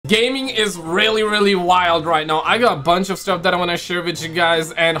Gaming is really wild right now. I got a bunch of stuff that I want to share with you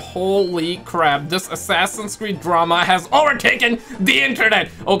guys, and holy crap, this Assassin's Creed drama has overtaken the internet.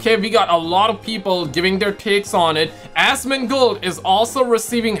 Okay, we got a lot of people giving their takes on it. Asmongold is also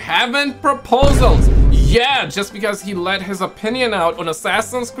receiving heaven proposals. Yeah, just because he let his opinion out on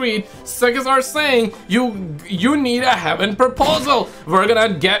Assassin's Creed, suckers are saying you need a heaven proposal. We're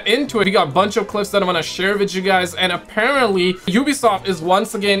gonna get into it. We got a bunch of clips that I want to share with you guys, and apparently Ubisoft is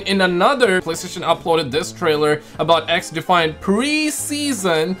once again in another. PlayStation uploaded this trailer about X-Defined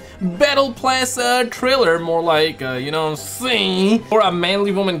pre-season Battle Pass trailer, more like, you know what I'm saying? For a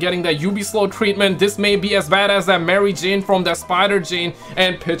manly woman getting that Ubisoft treatment, this may be as bad as that Mary Jane from the Spider Jane,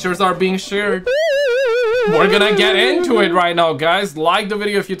 and pictures are being shared. We're gonna get into it right now, guys. Like the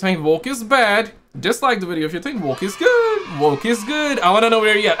video if you think woke is bad. Dislike the video if you think woke is good. Woke is good. I wanna know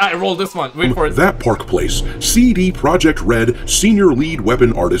where you're at. I roll this one. Wait for it. That Park Place. CD Projekt Red senior lead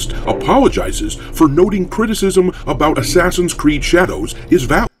weapon artist apologizes for noting criticism about Assassin's Creed Shadows is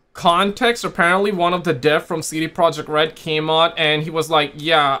valid. Context, apparently one of the dev from CD Projekt Red came out and he was like,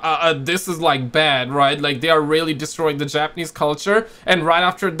 yeah, this is like bad, right? Like they are really destroying the Japanese culture. And right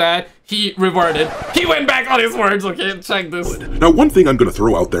after that, he reverted. He went back on his words. Okay, check this. Now, one thing I'm going to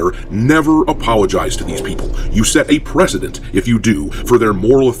throw out there, never apologize to these people. You set a precedent, if you do, for their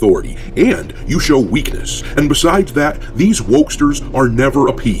moral authority, and you show weakness. And besides that, these wokesters are never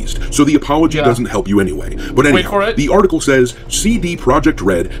appeased, so the apology doesn't help you anyway. But anyhow, the article says, CD Projekt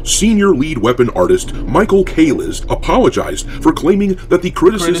Red senior lead weapon artist Michael Kalisz apologized for claiming that the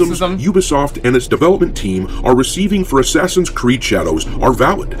criticisms Ubisoft and its development team are receiving for Assassin's Creed Shadows are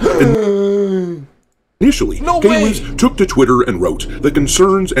valid. Initially, Kalisz took to Twitter and wrote, "The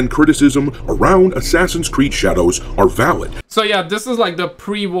concerns and criticism around Assassin's Creed Shadows are valid." So yeah, this is like the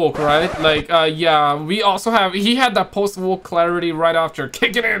pre-woke, right? Like, yeah, we also have, he had that post-woke clarity right after.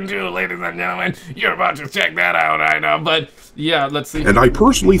 Kick it in too, ladies and gentlemen. You're about to check that out right now, but yeah, let's see. And I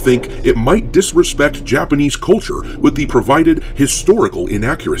personally think it might disrespect Japanese culture with the provided historical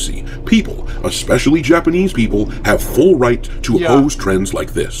inaccuracy. People, especially Japanese people, have full right to oppose trends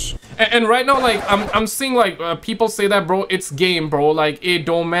like this. And right now, like, I'm seeing, like, people say that, bro, it's game, bro, like, it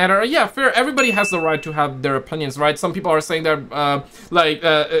don't matter. Yeah, fair, everybody has the right to have their opinions, right? Some people are saying that,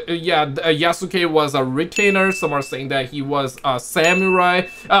 Yasuke was a retainer. Some are saying that he was a samurai.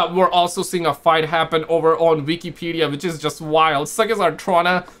 We're also seeing a fight happen over on Wikipedia, which is just wild. Suckers are trying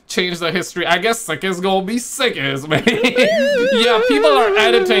to change the history. I guess Suckers gonna be Suckers, man. Yeah, people are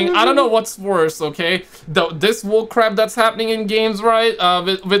editing. I don't know what's worse, okay? This woke crap that's happening in games, right?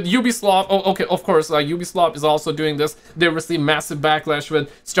 With Ubisoft, okay, of course, Ubisoft is also doing this. They received massive backlash with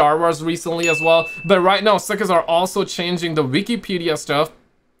Star Wars recently as well. But right now, suckers are also changing the Wikipedia stuff.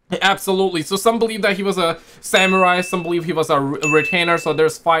 Absolutely. So some believe that he was a samurai, some believe he was a retainer, so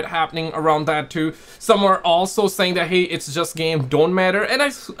there's fight happening around that too. Some are also saying that, hey, it's just game, don't matter. And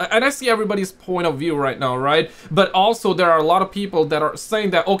I see everybody's point of view right now, right? But also there are a lot of people that are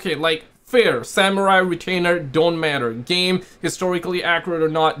saying that, okay, like, fair, samurai, retainer, don't matter. Game, historically accurate or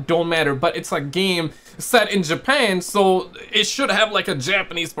not, don't matter. But it's a game set in Japan, so it should have like a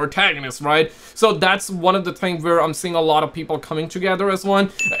Japanese protagonist, right? So that's one of the things where I'm seeing a lot of people coming together as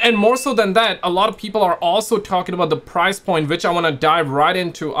one. And more so than that, a lot of people are also talking about the price point, which I want to dive right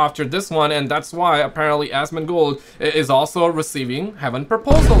into after this one. And that's why apparently Asmongold is also receiving heaven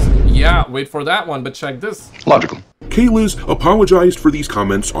proposals. Yeah, wait for that one, but check this. Logical. Kalisz apologized for these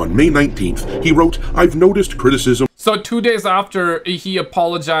comments on May 19th. He wrote, "I've noticed criticism." So 2 days after he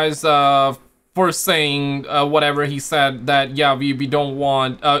apologized for saying whatever he said, that yeah, we don't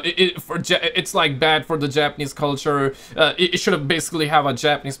want it's like bad for the Japanese culture. It should have basically have a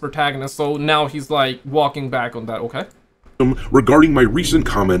Japanese protagonist. So now he's like walking back on that. Okay. Regarding my recent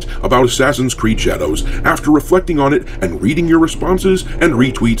comment about Assassin's Creed Shadows, after reflecting on it and reading your responses and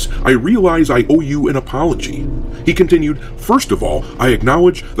retweets, I realize I owe you an apology. He continued, "First of all, I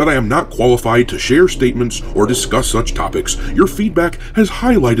acknowledge that I am not qualified to share statements or discuss such topics. Your feedback has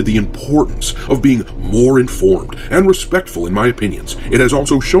highlighted the importance of being more informed and respectful in my opinions. It has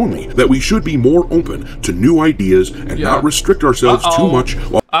also shown me that we should be more open to new ideas and not restrict ourselves too much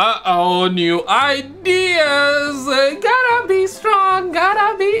while..." New ideas. Gotta be strong,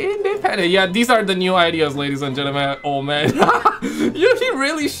 gotta be independent. Yeah, these are the new ideas, ladies and gentlemen. Oh man. You're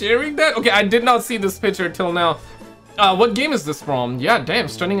really sharing that? Okay, I did not see this picture till now. What game is this from? Yeah, damn,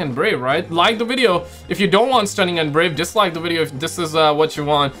 Stunning and Brave, right? Like the video if you don't want Stunning and Brave. Dislike the video if this is what you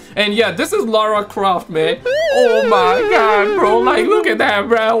want. And yeah, this is Lara Croft, man. Oh my god, bro. Like, look at that,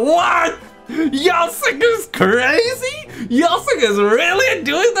 bro. What? Y'all think this crazy? Yosik is really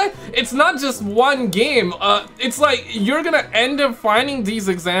doing that? It's not just one game. It's like you're gonna end up finding these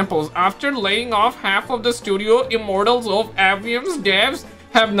examples. After laying off half of the studio, Immortals of Avium's devs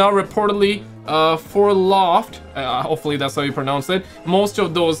have now reportedly forloft, hopefully that's how you pronounce it, most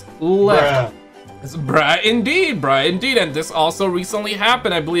of those left. Bruh, indeed, and this also recently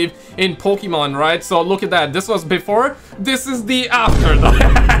happened, I believe, in Pokemon, right? So look at that. This was before. This is the after,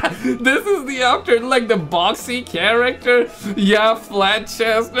 though. This is the after, like the boxy character. Yeah, flat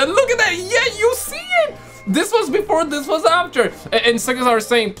chest. And look at that. Yeah, you see it. This was before, this was after. And SKizzle are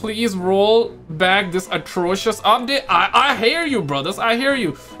saying, please roll back this atrocious update. I hear you, brothers, I hear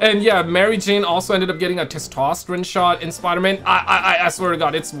you. And yeah, Mary Jane also ended up getting a testosterone shot in Spider-Man. I swear to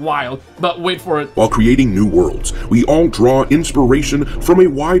God, it's wild. But wait for it. While creating new worlds, we all draw inspiration from a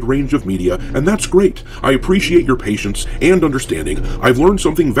wide range of media, and that's great. I appreciate your patience and understanding. I've learned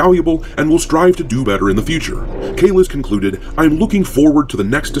something valuable and will strive to do better in the future. Kayla's concluded, I'm looking forward to the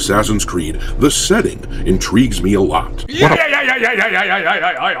next Assassin's Creed. The setting intrigues me a lot.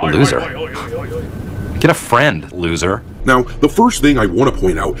 Loser. Get a friend, loser. Now, the first thing I want to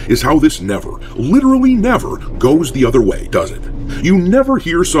point out is how this never, literally never, goes the other way, does it? You never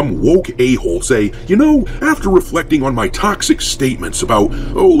hear some woke a-hole say, you know, after reflecting on my toxic statements about,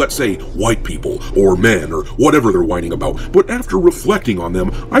 oh, let's say, white people, or men, or whatever they're whining about, but after reflecting on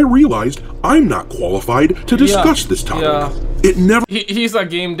them, I realized I'm not qualified to discuss this topic. It never... He's a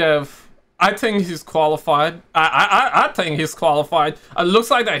game dev. I think he's qualified. I think he's qualified. It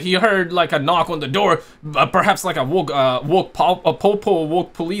looks like that he heard like a knock on the door. Perhaps like a woke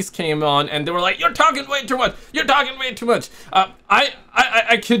police came on and they were like, "You're talking way too much. You're talking way too much."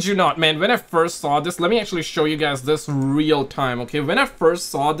 I kid you not, man. When I first saw this, let me actually show you guys this real time. Okay, when I first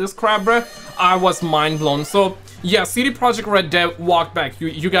saw this crap, bruh, I was mind blown. So yeah, CD Projekt Red dev walked back.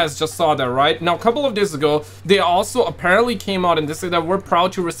 You guys just saw that, right? Now, a couple of days ago, they also apparently came out and they said that we're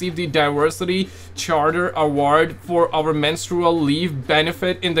proud to receive the Diversity Charter Award for our menstrual leave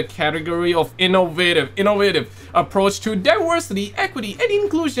benefit in the category of innovative approach to diversity, equity, and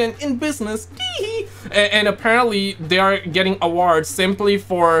inclusion in business. And apparently, they are getting awards simply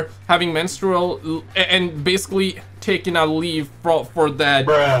for having menstrual and basically taking a leave for that.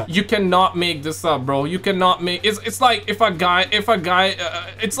 Bruh. You cannot make this up, bro. You cannot make it's like if a guy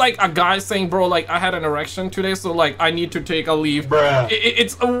it's like a guy saying, bro, like I had an erection today, so like I need to take a leave. Bruh.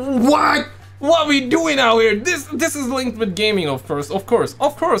 It's what are we doing out here? This is linked with gaming, of course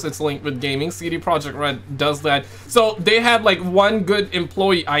it's linked with gaming. CD Projekt Red does that. So they had like one good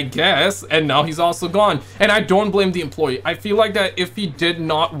employee, I guess, and now he's also gone. And I don't blame the employee. I feel like that if he did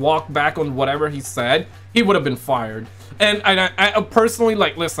not walk back on whatever he said, he would have been fired. And I personally,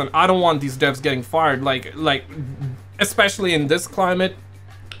 like, listen, I don't want these devs getting fired, like especially in this climate,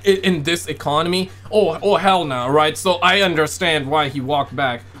 in this economy. Oh hell no, right? So I understand why he walked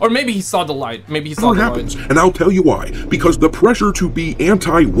back. Or maybe he saw the light. Maybe he saw the light. And I'll tell you why. Because the pressure to be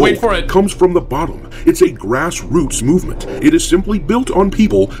anti-woke comes from the bottom. It's a grassroots movement. It is simply built on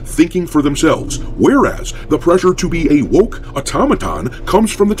people thinking for themselves. Whereas the pressure to be a woke automaton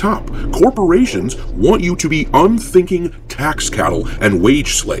comes from the top. Corporations want you to be unthinking tax cattle and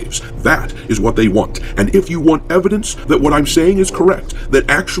wage slaves. That is what they want. And if you want evidence that what I'm saying is correct, that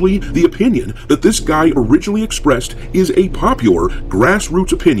actually the opinion that this guy originally expressed is a popular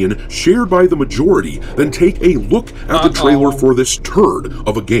grassroots opinion shared by the majority, then take a look at the trailer for this turd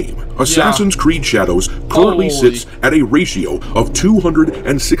of a game. Assassin's Creed Shadows currently sits at a ratio of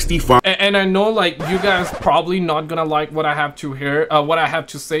 265. And I know, like, you guys probably not gonna like what I have to hear, what I have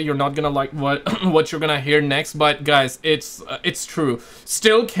to say. You're not gonna like what you're gonna hear next, but guys, it's true.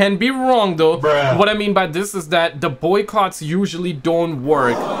 Still can be wrong though. Bruh. What I mean by this is that the boycotts usually don't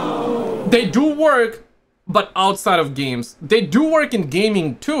work. They do work, but outside of games. They do work in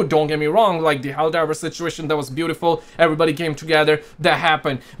gaming too, don't get me wrong. Like the Helldivers situation, that was beautiful. Everybody came together, that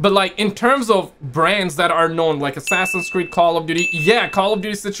happened. But like in terms of brands that are known, like Assassin's Creed, Call of Duty, yeah, Call of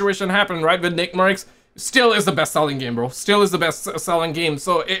Duty situation happened, right, with Nick Merckx. Still is the best-selling game, bro. Still is the best-selling game.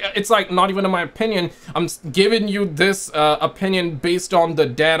 So it's like not even in my opinion. I'm giving you this opinion based on the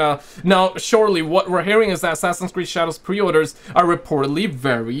data. Now, surely what we're hearing is that Assassin's Creed Shadows pre-orders are reportedly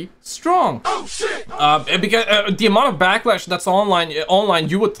very strong. Oh shit! Because the amount of backlash that's online,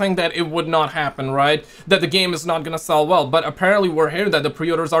 you would think that it would not happen, right? That the game is not gonna sell well. But apparently, we're hearing that the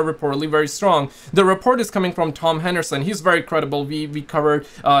pre-orders are reportedly very strong. The report is coming from Tom Henderson. He's very credible. We covered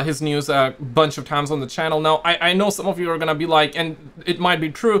his news a bunch of times on the channel. Now I know some of you are gonna be like, and it might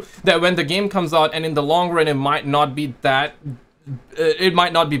be true, that when the game comes out and in the long run it might not be that it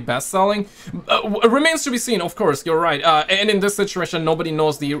might not be best-selling. Remains to be seen, of course, you're right. And in this situation, nobody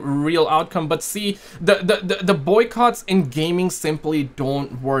knows the real outcome. But see, the boycotts in gaming simply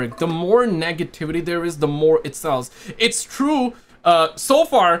don't work. The more negativity there is, the more it sells. It's true, so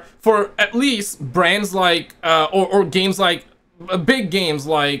far, for at least brands like, or games like, big games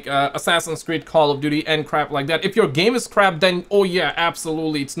like Assassin's Creed, Call of Duty, and crap like that. If your game is crap, then oh yeah,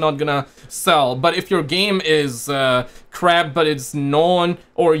 absolutely, it's not gonna sell. But if your game is crap, but it's known,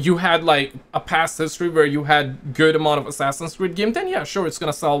 or you had like a past history where you had good amount of Assassin's Creed game, then yeah, sure, it's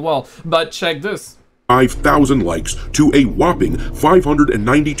gonna sell well. But check this. 5,000 likes to a whopping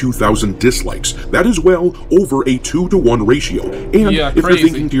 592,000 dislikes. That is well over a 2-to-1 ratio. And yeah, if you're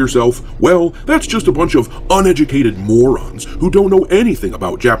thinking to yourself, well, that's just a bunch of uneducated morons who don't know anything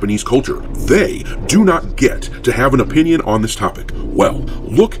about Japanese culture. They do not get to have an opinion on this topic. Well,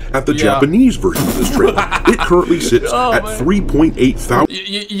 look at the Japanese version of this trailer. It currently sits at 3.8 thousand.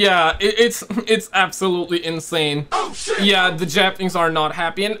 Yeah, it's absolutely insane. Oh, shit. Yeah, the Japanese are not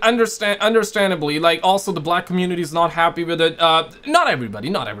happy, and understandably, like, also the black community is not happy with it. Not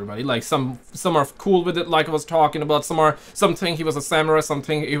everybody, like some are cool with it, like I was talking about. Some think he was a samurai, some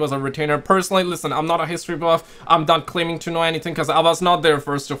think he was a retainer. Personally, listen, I'm not a history buff. I'm not claiming to know anything because I was not there,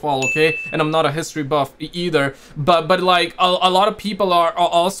 first of all, okay? And I'm not a history buff either. But like a lot of people are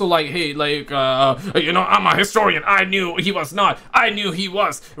also like, hey, like you know, I'm a historian. I knew he was not. I knew he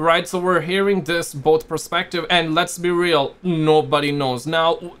was, right? So we're hearing this both perspective, and let's be real, nobody knows.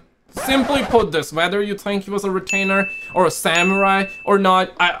 Now, simply put this, whether you think he was a retainer or a samurai or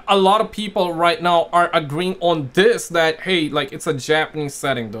not, a lot of people right now are agreeing on this, that, hey, like, it's a Japanese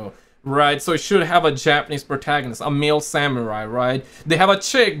setting though. Right, so it should have a Japanese protagonist, a male samurai, right? They have a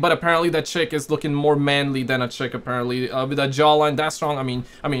chick, but apparently that chick is looking more manly than a chick, apparently, with a jawline that strong. I mean,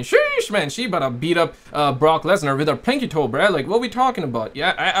 sheesh, man, she about to beat up Brock Lesnar with her pinky toe, bruh. Like, what are we talking about?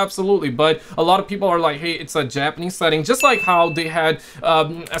 Yeah, absolutely. But a lot of people are like, hey, it's a Japanese setting, just like how they had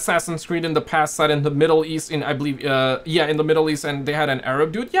Assassin's Creed in the past set in the Middle East, in, I believe, yeah, in the Middle East, and they had an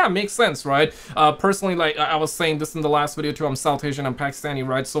Arab dude. Yeah, makes sense, right? Personally, like, I was saying this in the last video too, I'm South Asian, I'm Pakistani,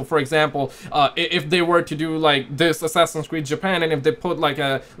 right? So, for example, if they were to do like this Assassin's Creed Japan, and if they put like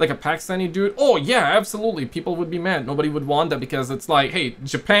a Pakistani dude, oh yeah, absolutely, people would be mad. Nobody would want that, because it's like, hey,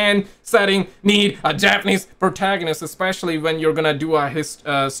 Japan setting, need a Japanese protagonist, especially when you're gonna do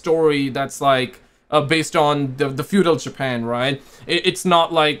a story that's like based on the feudal Japan, right? It's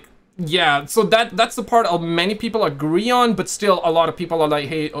not like, yeah, so that's the part of many people agree on, but still a lot of people are like,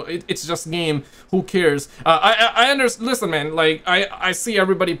 hey, it's just game, who cares? I understand. Listen, man, like, I see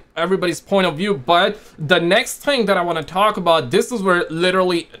everybody's point of view, but the next thing that I want to talk about, this is where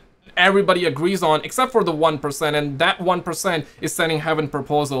literally everybody agrees on, except for the 1%, and that 1% is sending heaven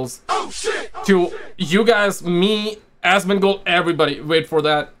proposals to you guys, me, Asmongold, everybody. Wait for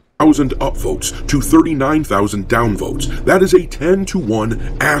that. 1,000 upvotes to 39,000 downvotes. That is a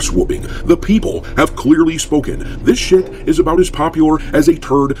 10-to-1 ass whooping. The people have clearly spoken. This shit is about as popular as a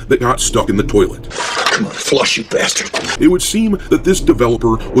turd that got stuck in the toilet. Come on, flush, you bastard. It would seem that this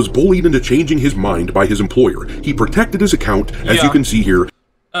developer was bullied into changing his mind by his employer. He protected his account, as you can see here.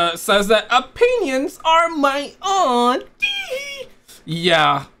 Says that opinions are my own.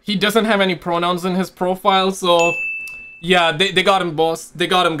 Yeah, he doesn't have any pronouns in his profile, so... yeah, they got him, boss. They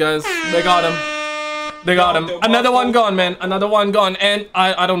got him, guys. They got him. They got him. Another one gone, man. Another one gone. And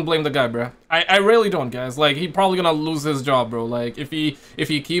I don't blame the guy, bro. I really don't, guys. Like, he probably gonna lose his job, bro. Like, if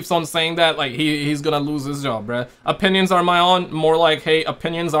he keeps on saying that, like, he's gonna lose his job, bro. Opinions are my own. More like, hey,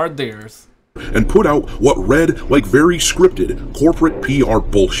 opinions are theirs. And put out what read like very scripted corporate PR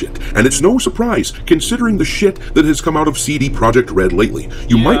bullshit. And it's no surprise, considering the shit that has come out of CD Projekt Red lately.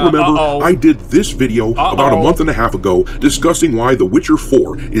 You might remember I did this video about a month and a half ago discussing why The Witcher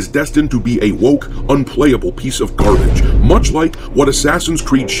 4 is destined to be a woke, unplayable piece of garbage, much like what Assassin's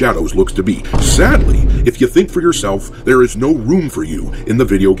Creed Shadows looks to be. Sadly, if you think for yourself, there is no room for you in the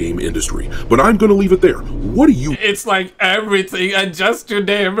video game industry. But I'm gonna leave it there. What do you... It's like everything, and just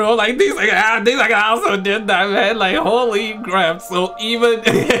today, bro, like these like I also did that, man. Like, holy crap. So even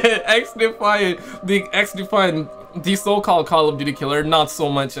X-Defiant, the so-called Call of Duty killer, not so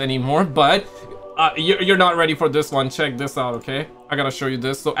much anymore, but you're not ready for this one. Check this out, okay? I gotta show you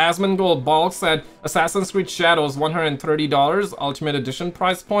this. So Asmongold Bulk said Assassin's Creed Shadows $130 Ultimate Edition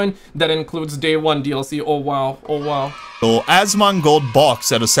price point that includes day one DLC. Oh wow, oh wow. So Asmongold Bulk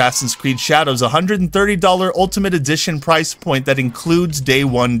said Assassin's Creed Shadows $130 Ultimate Edition price point that includes day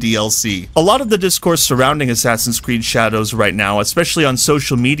one DLC. A lot of the discourse surrounding Assassin's Creed Shadows right now, especially on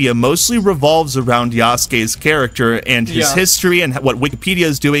social media, mostly revolves around Yasuke's character and his history and what Wikipedia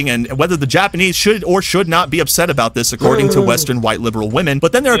is doing and whether the Japanese should or should not be upset about this according to Western white liberal women.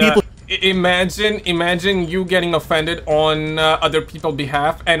 But then there are people... Imagine you getting offended on other people's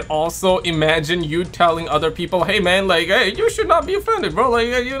behalf, and also imagine you telling other people, hey man, like, hey, you should not be offended, bro, like,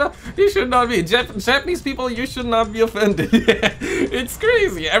 you know, you should not be. Japanese people, you should not be offended. It's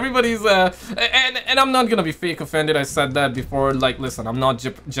crazy. Everybody's and I'm not gonna be fake offended. I said that before. Like, listen, I'm not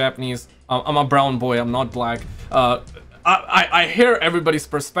Japanese. I'm a brown boy. I'm not black. I hear everybody's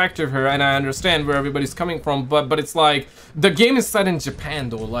perspective here, and I understand where everybody's coming from, but it's like, the game is set in Japan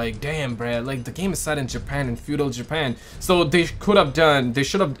though. Like, damn, bruh, like, the game is set in Japan, in feudal Japan, so they should have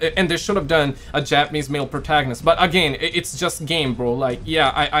done a Japanese male protagonist. But again, it's just game, bro. Like,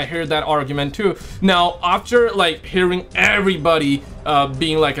 yeah, I hear that argument too. Now, after like hearing everybody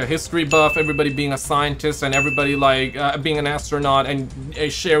being like a history buff, everybody being a scientist, and everybody like being an astronaut and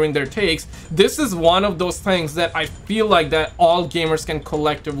sharing their takes, this is one of those things that I feel like that all gamers can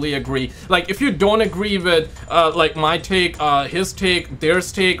collectively agree. Like, if you don't agree with like my take, his take,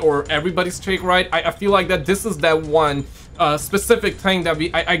 theirs take, or everybody's take, right, I feel like that this is that one specific thing that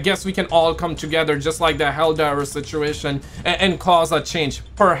I guess we can all come together, just like the Helldivers situation, and cause a change.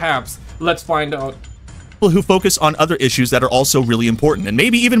 Perhaps. Let's find out. Who focus on other issues that are also really important, and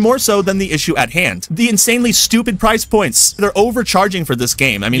maybe even more so than the issue at hand. The insanely stupid price points. They're overcharging for this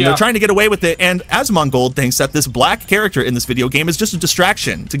game. I mean, they're trying to get away with it, and Asmongold thinks that this black character in this video game is just a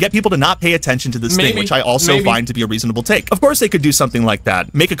distraction to get people to not pay attention to this thing, which I also find to be a reasonable take. Of course they could do something like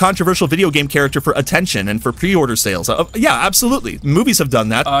that. Make a controversial video game character for attention and for pre-order sales. Yeah, absolutely. Movies have done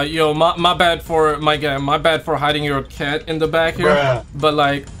that. Yo, my bad for my bad for hiding your cat in the back here. Bruh. But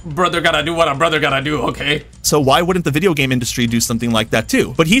like, brother gotta do what a brother gotta do, okay? So why wouldn't the video game industry do something like that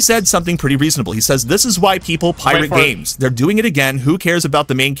too? But he said something pretty reasonable. He says, this is why people pirate games. They're doing it again. Who cares about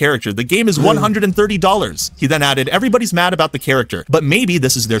the main character? The game is $130. He then added, everybody's mad about the character, but maybe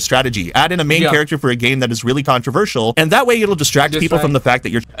this is their strategy. Add in a main character for a game that is really controversial, and that way it'll distract people from the fact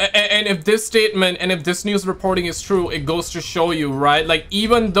that you're... And if this statement, and if this news reporting is true, it goes to show you, right? Like,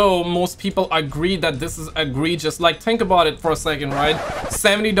 even though most people agree that this is egregious, like, think about it for a second, right?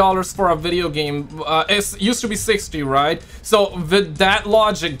 $70 for a video game, it used to be 60, right? So with that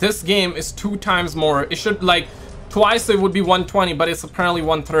logic, this game is 2 times more. It should, like, twice it would be 120, but it's apparently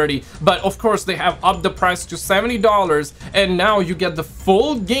 130. But of course they have upped the price to $70, and now you get the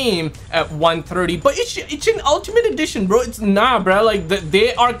full game at 130. But it's an Ultimate Edition, bro. It's not, bro. Like,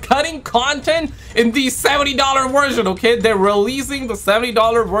 they are cutting content in the $70 version, okay? They're releasing the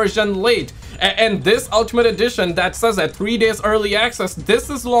 $70 version late. And this Ultimate Edition that says that 3 days early access, this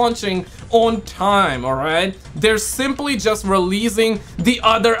is launching on time, all right? They're simply just releasing the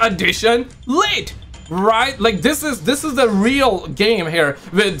other edition late, right? Like, this is the real game here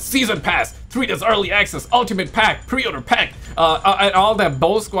with Season Pass, 3 days early access, Ultimate Pack, pre-order pack, and all that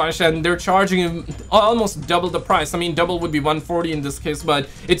bull squash, and they're charging almost double the price. I mean, double would be 140 in this case, but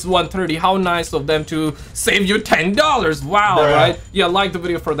it's 130. How nice of them to save you $10. Wow, right? Yeah, like the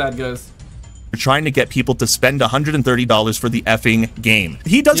video for that, guys. Trying to get people to spend $130 for the effing game.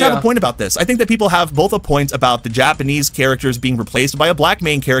 He does have a point about this. I think that people have both a point about the Japanese characters being replaced by a black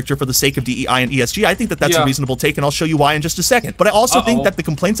main character for the sake of DEI and ESG. I think that that's a reasonable take, and I'll show you why in just a second. But I also think that the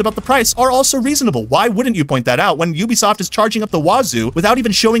complaints about the price are also reasonable. Why wouldn't you point that out when Ubisoft is charging up the wazoo without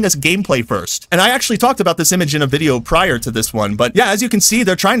even showing us gameplay first? And I actually talked about this image in a video prior to this one, but yeah, as you can see,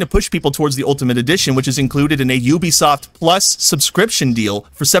 they're trying to push people towards the Ultimate Edition, which is included in a Ubisoft Plus subscription deal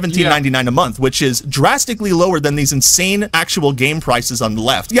for $17.99 a month, which is drastically lower than these insane actual game prices on the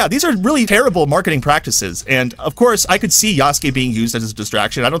left. Yeah, these are really terrible marketing practices, and of course, I could see Yasuke being used as a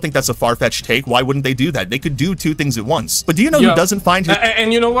distraction. I don't think that's a far-fetched take. Why wouldn't they do that? They could do 2 things at once. But do you know who doesn't find his...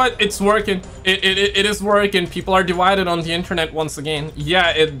 And you know what? It's working. It is working. People are divided on the internet once again.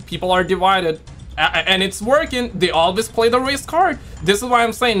 Yeah, people are divided. And it's working. They always play the race card. This is why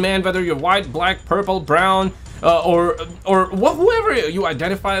I'm saying, man, whether you're white, black, purple, brown, or whoever you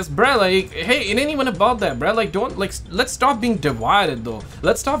identify as, bruh, like, hey, it ain't even about that, bruh. Like, don't, like, let's stop being divided, though.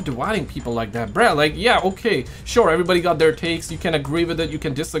 Let's stop dividing people like that, bruh. Like, yeah, okay, sure, everybody got their takes. You can agree with it, you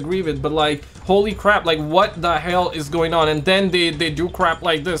can disagree with it, but like, holy crap, like, what the hell is going on? And then they do crap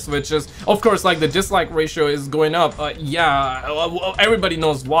like this, which is, of course, like, the dislike ratio is going up. Yeah, everybody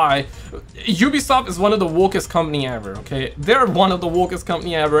knows why. Ubisoft is one of the wokest company ever, okay? They're one of the wokest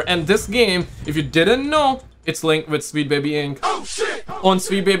company ever, and this game, if you didn't know, it's linked with Sweet Baby Inc. Oh shit! On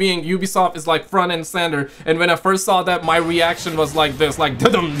Sweet Baby Inc, Ubisoft is like front and center, and when I first saw that, my reaction was like this, like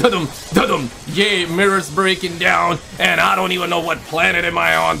da-dum, da-dum, da-dum. Yay, mirrors breaking down, and I don't even know what planet am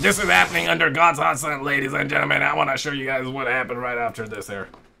I on. This is happening under God's hot sun, ladies and gentlemen. I want to show you guys what happened right after this here.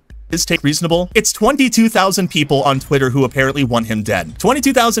 His take reasonable? It's 22,000 people on Twitter who apparently want him dead.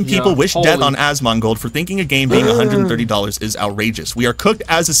 22,000 people wish death on Asmongold for thinking a game being $130 is outrageous. We are cooked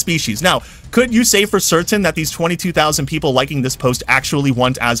as a species. Now, could you say for certain that these 22,000 people liking this post actually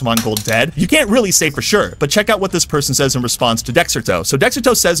want Asmongold dead? You can't really say for sure, but check out what this person says in response to Dexerto. So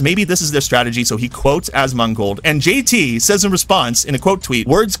Dexerto says maybe this is their strategy, so he quotes Asmongold, and JT says in response in a quote tweet,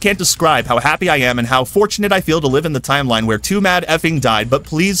 "Words can't describe how happy I am and how fortunate I feel to live in the timeline where two mad effing died, but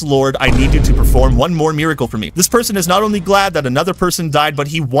please, Lord, I need you to perform one more miracle for me." This person is not only glad that another person died, but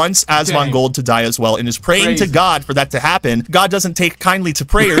he wants Asmongold to die as well and is praying to God for that to happen. God doesn't take kindly to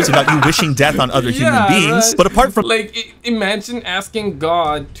prayers about you wishing death on other human beings, right? But apart from, like, imagine asking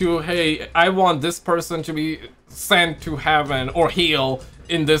God to, hey, I want this person to be sent to heaven or hell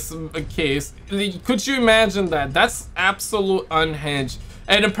in this case. Could you imagine that? That's absolute unhinged.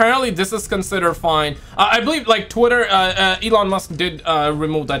 And apparently this is considered fine. I believe, like, Twitter, Elon Musk did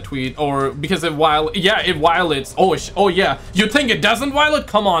remove that tweet, or because it violates. Oh yeah, you think it doesn't violate?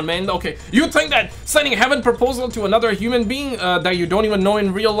 Come on, man. Okay, you think that sending heaven proposal to another human being that you don't even know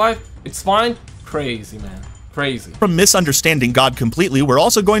in real life, it's fine? Crazy, man. Crazy. From misunderstanding God completely, we're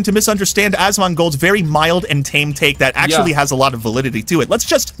also going to misunderstand Asmongold's very mild and tame take that actually has a lot of validity to it. Let's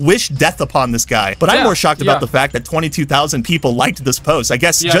just wish death upon this guy. But I'm more shocked about the fact that 22,000 people liked this post. I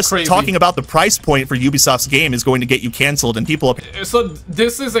guess just talking about the price point for Ubisoft's game is going to get you canceled, and people... So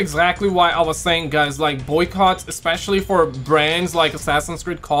this is exactly why I was saying, guys, like, boycotts, especially for brands like Assassin's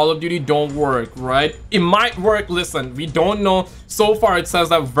Creed, Call of Duty, don't work, right? It might work. Listen, we don't know. So far, it says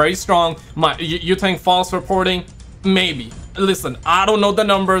that very strong. You think false reporting? Maybe. Listen, I don't know the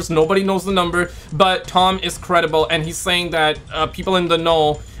numbers, nobody knows the number, but Tom is credible, and he's saying that people in the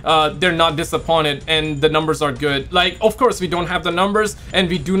know, they're not disappointed and the numbers are good. Like, of course we don't have the numbers, and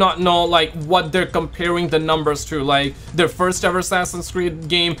we do not know, like, what they're comparing the numbers to, like their first ever Assassin's Creed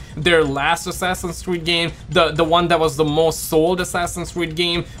game, their last Assassin's Creed game, the one that was the most sold Assassin's Creed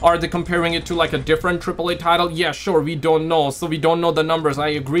game. Are they comparing it to like a different AAA title? Yeah, sure, we don't know, so we don't know the numbers. I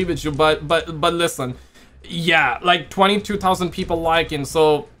agree with you, but listen, yeah, like 22,000 people liking,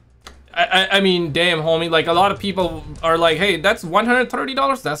 so I mean, damn, homie, like, a lot of people are like, hey, that's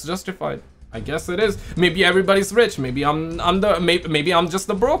 $130, that's justified. I guess it is. Maybe everybody's rich. Maybe maybe I'm just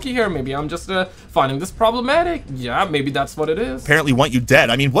the brokey here. Maybe I'm just finding this problematic. Yeah, maybe that's what it is. Apparently want you dead.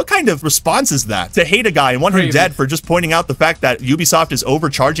 I mean, what kind of response is that? To hate a guy and want him dead for just pointing out the fact that Ubisoft is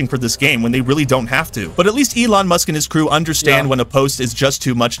overcharging for this game when they really don't have to. But at least Elon Musk and his crew understand when a post is just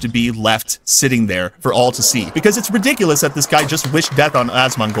too much to be left sitting there for all to see. Because it's ridiculous that this guy just wished death on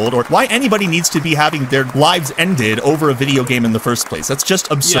Asmongold, or why anybody needs to be having their lives ended over a video game in the first place. That's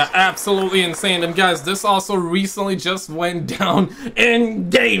just absurd. Yeah, absolutely insane. And guys, this also recently just went down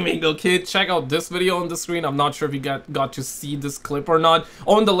in gaming. Okay, check out this video on the screen. I'm not sure if you got to see this clip or not.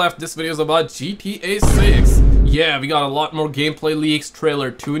 On the left, this video is about GTA 6. Yeah, we got a lot more gameplay leaks,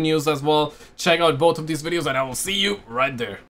 trailer 2 news as well. Check out both of these videos and I will see you right there.